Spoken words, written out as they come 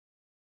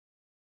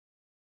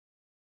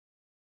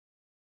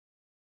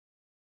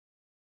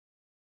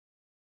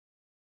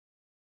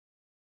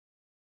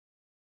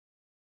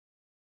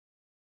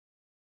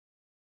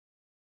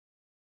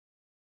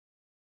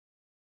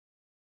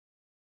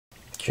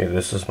Okay,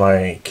 this is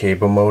my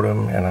cable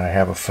modem, and I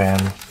have a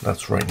fan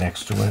that's right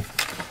next to it.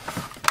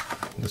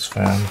 This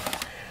fan.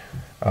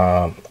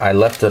 I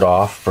left it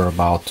off for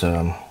about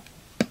 30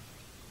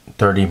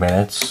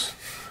 minutes.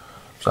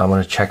 So I'm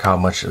going to check how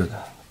much the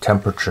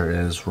temperature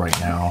is right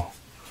now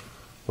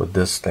with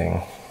this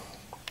thing.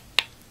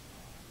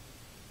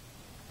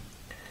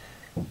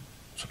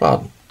 It's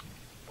about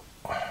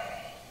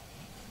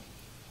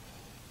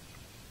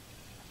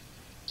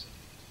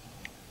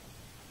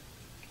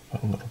a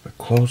little bit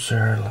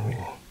closer. Let me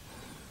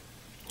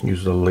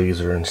use the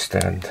laser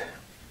instead.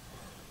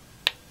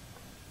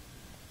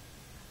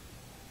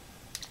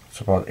 It's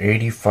about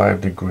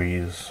 85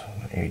 degrees,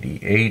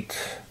 88,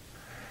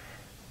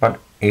 about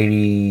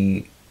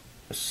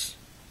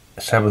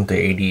 87 to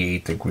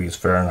 88 degrees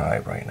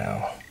Fahrenheit right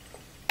now.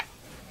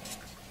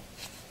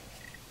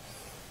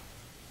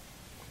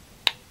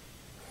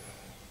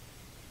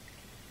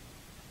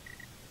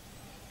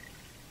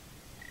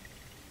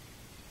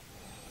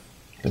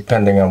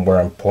 Depending on where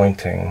I'm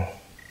pointing,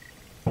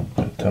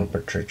 the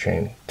temperature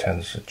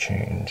tends to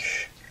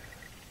change.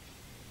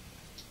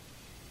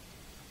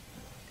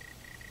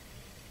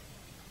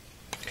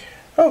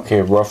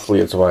 Okay, roughly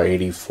it's about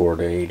 84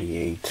 to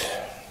 88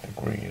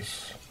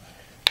 degrees.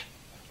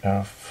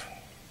 Enough.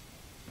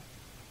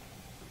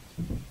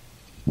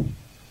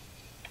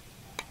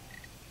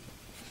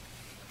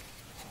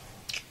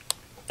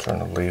 Turn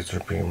the laser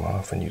beam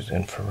off and use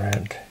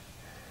infrared.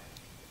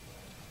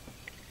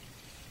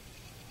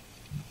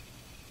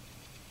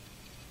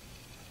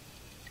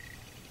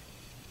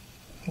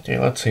 Okay,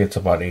 let's say it's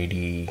about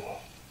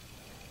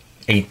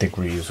 88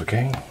 degrees,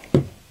 okay?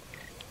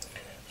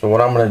 So what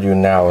I'm going to do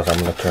now is I'm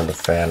going to turn the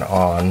fan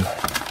on.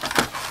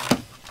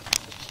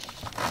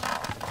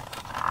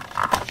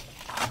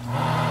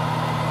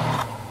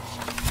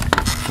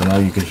 So now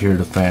you can hear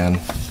the fan.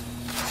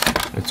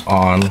 It's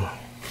on.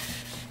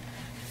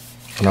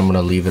 And I'm going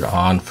to leave it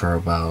on for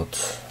about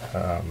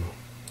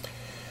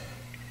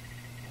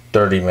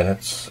 30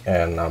 minutes,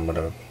 and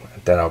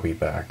then I'll be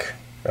back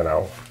and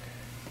I'll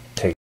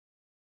take.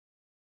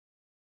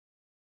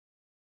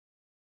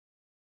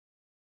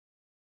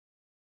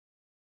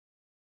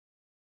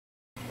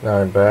 Now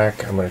I'm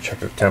back. I'm going to check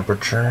the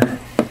temperature.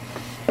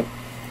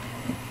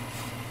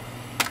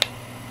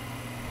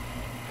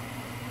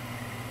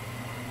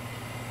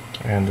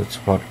 And it's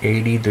about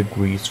 80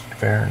 degrees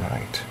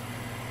Fahrenheit.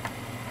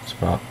 It's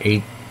about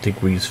 8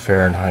 degrees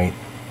Fahrenheit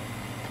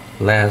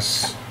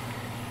less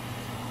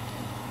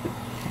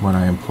when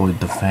I employed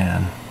the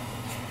fan.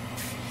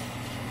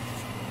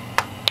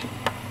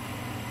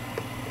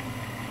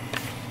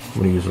 I'm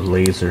going to use a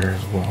laser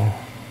as well.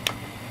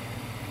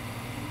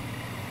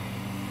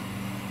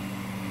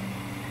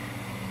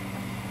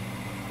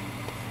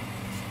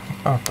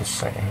 About the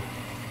same.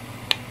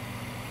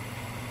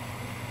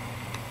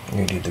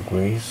 80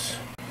 degrees.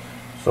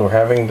 So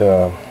having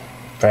the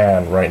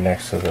fan right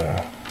next to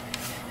the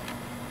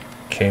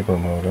cable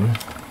modem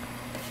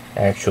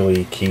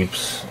actually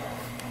keeps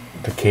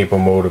the cable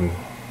modem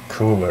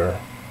cooler,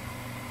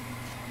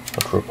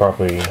 which will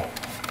probably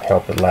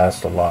help it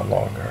last a lot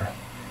longer.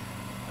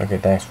 Okay,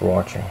 thanks for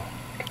watching.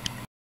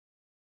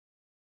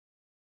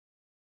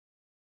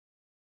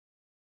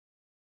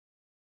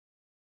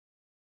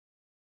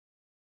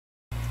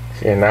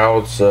 Okay, now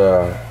it's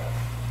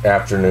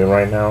afternoon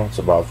right now. It's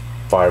about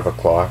 5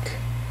 o'clock.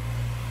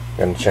 I'm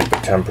going to check the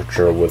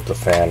temperature with the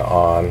fan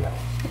on.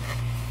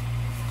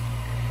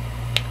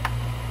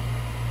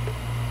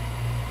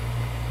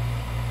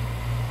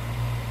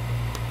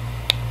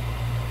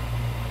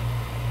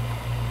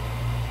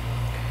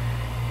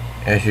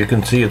 As you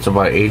can see, it's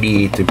about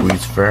 88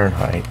 degrees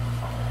Fahrenheit.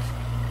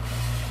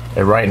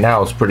 And right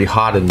now it's pretty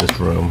hot in this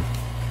room.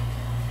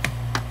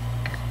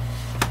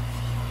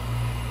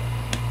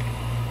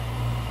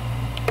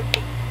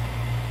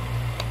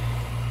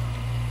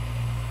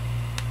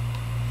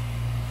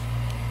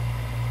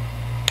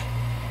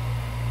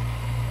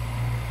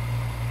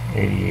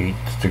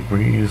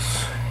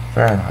 Degrees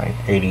Fahrenheit,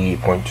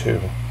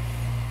 88.2.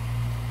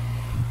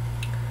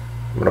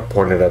 I'm going to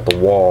point it at the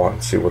wall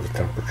and see what the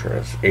temperature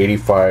is.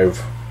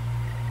 85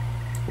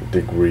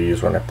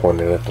 degrees when I point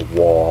it at the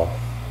wall.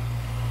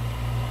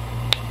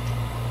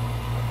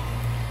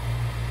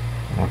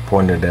 When I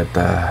point it at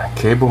the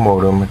cable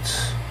modem,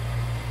 it's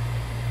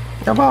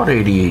about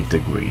 88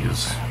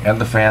 degrees. And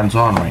the fan's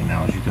on right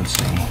now, as you can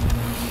see.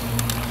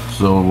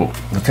 So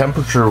the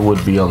temperature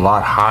would be a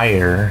lot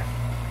higher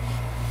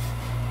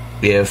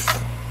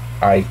if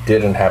I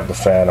didn't have the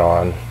fan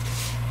on.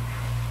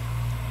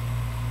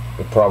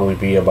 It'd probably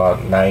be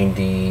about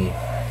 90. It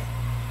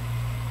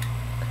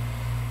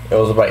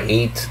was about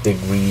 8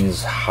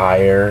 degrees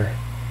higher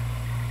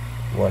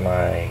when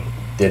I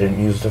didn't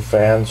use the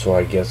fan, so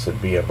I guess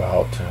it'd be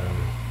about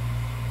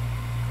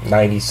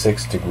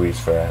 96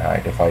 degrees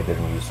Fahrenheit if I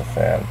didn't use the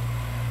fan.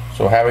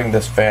 So having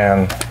this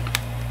fan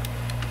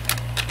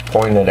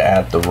pointed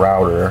at the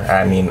router,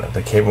 I mean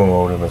the cable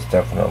modem, is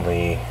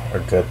definitely a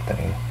good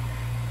thing.